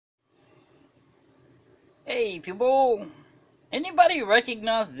Hey people, anybody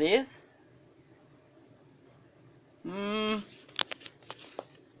recognize this? Hmm,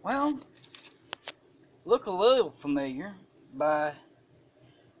 well, look a little familiar by,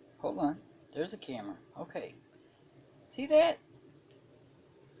 hold on, there's a camera. Okay, see that?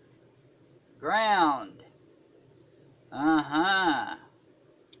 Ground. Uh-huh.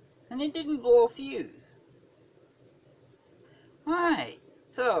 And it didn't blow a fuse. Alright,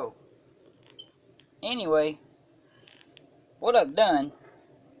 so, anyway, what I've done,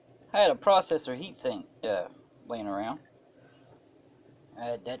 I had a processor heatsink laying around.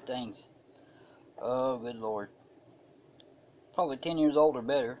 That thing's, oh good lord, probably 10 years old or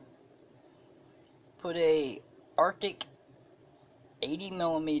better. Put a Arctic 80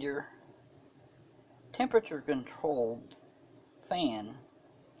 millimeter temperature controlled fan.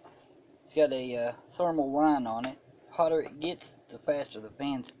 It's got a thermal line on it. The hotter it gets, the faster the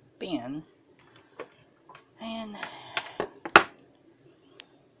fan spins. And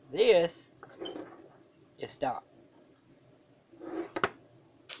this is stopped.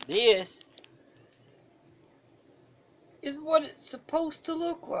 This is what it's supposed to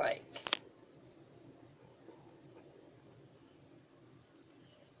look like.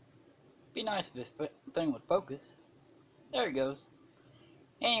 Be nice if this thing would focus. There it goes.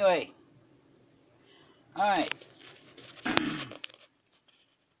 Anyway, alright.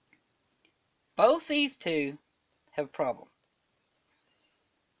 Both these two have a problem.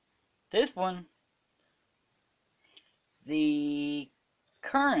 This one, the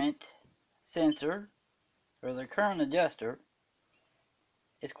current sensor, or the current adjuster,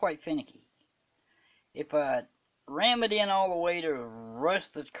 is quite finicky. If I ram it in all the way to rush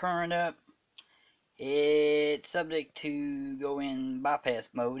the current up, it's subject to go in bypass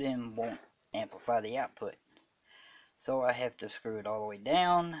mode and won't amplify the output. So I have to screw it all the way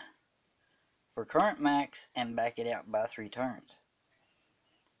down for current max and back it out by 3 turns.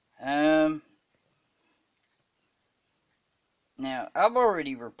 Now I've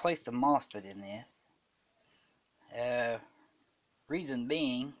already replaced the MOSFET in this. Reason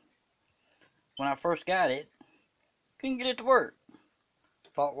being, when I first got it, couldn't get it to work.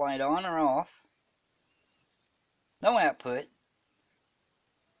 Fault light on or off, no output,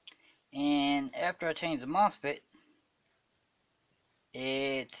 and after I changed the MOSFET,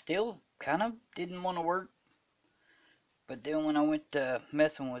 it still kind of didn't want to work. But then when I went to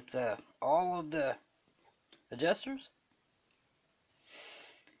messing with all of the adjusters,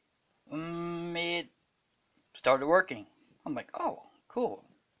 it started working. I'm like, oh, cool,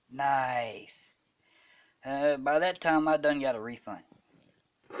 nice. By that time, I done got a refund.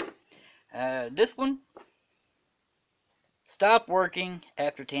 This one stopped working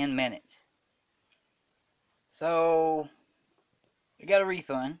after 10 minutes. So, I got a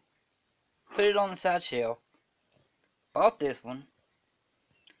refund, put it on the side shelf, bought this one,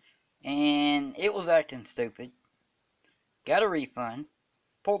 and it was acting stupid. Got a refund,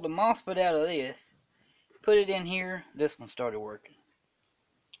 pulled the MOSFET out of this, put it in here, this one started working.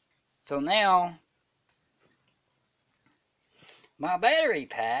 So now, my battery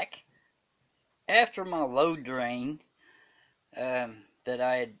pack, after my load drain that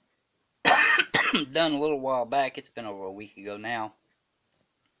I had done a little while back, it's been over a week ago now,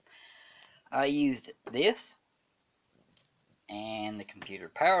 I used this and the computer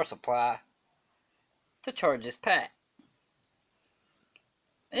power supply to charge this pack.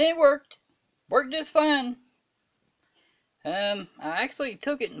 And it worked just fine. I actually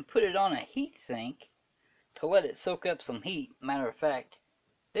took it and put it on a heat sink to let it soak up some heat. Matter of fact,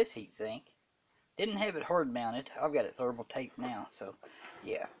 this heat sink didn't have it hard mounted. I've got it thermal taped now, so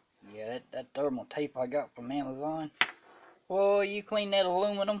yeah, that thermal tape I got from Amazon. Well, you clean that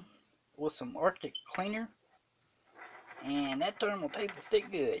aluminum with some Arctic cleaner, and that thermal tape will stick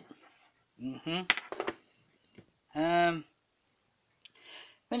good.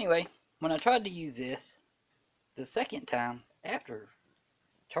 Anyway, when I tried to use this the second time after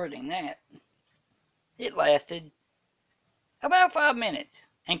charging that, it lasted about 5 minutes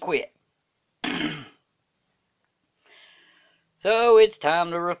and quit. So it's time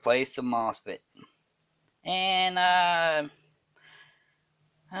to replace the MOSFET. And I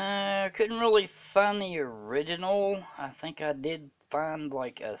couldn't really find the original. I think I did find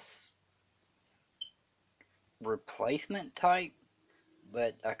like a replacement type,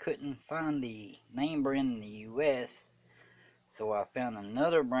 but I couldn't find the name brand in the US. So I found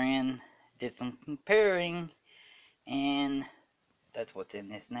another brand, did some comparing, and that's what's in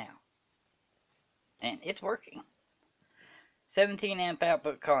this now. And it's working. 17 amp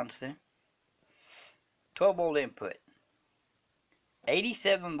output constant, 12 volt input,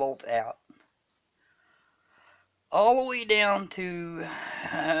 87 volts out, all the way down to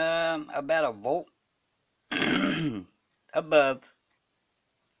about a volt above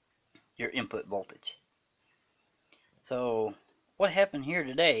your input voltage. So what happened here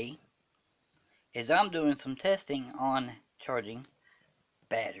today is I'm doing some testing on charging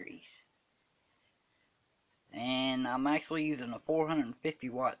batteries. And I'm actually using a 450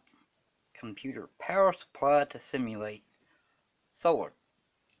 watt computer power supply to simulate solar.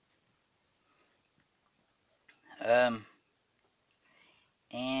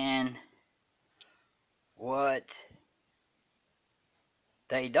 And what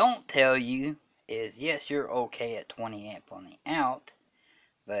they don't tell you is, yes, you're okay at 20 amp on the out,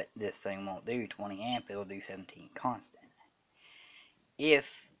 but this thing won't do 20 amp, it'll do 17 constant if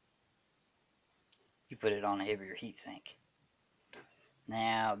you put it on a heavier heatsink.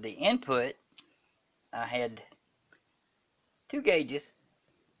 Now the input, I had two gauges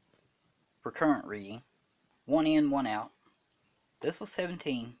for current reading, one in, one out. This was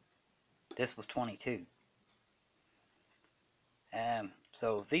 17, this was 22.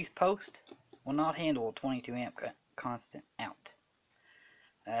 So these posts will not handle a 22 amp constant out.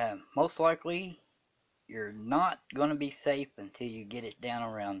 Most likely you're not going to be safe until you get it down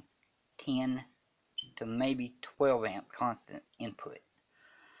around 10 to maybe 12 amp constant input.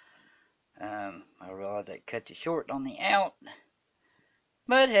 I realize that cut you short on the out,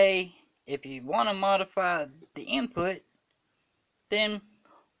 but hey, if you want to modify the input, then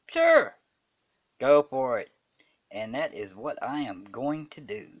sure, go for it. And that is what I am going to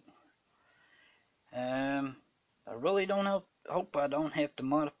do. I really don't hope I don't have to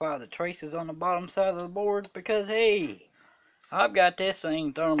modify the traces on the bottom side of the board, because hey, I've got this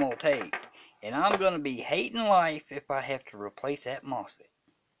thing thermal taped, and I'm going to be hating life if I have to replace that MOSFET.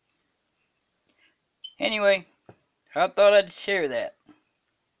 Anyway, I thought I'd share that.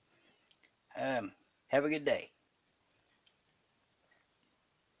 Have a good day.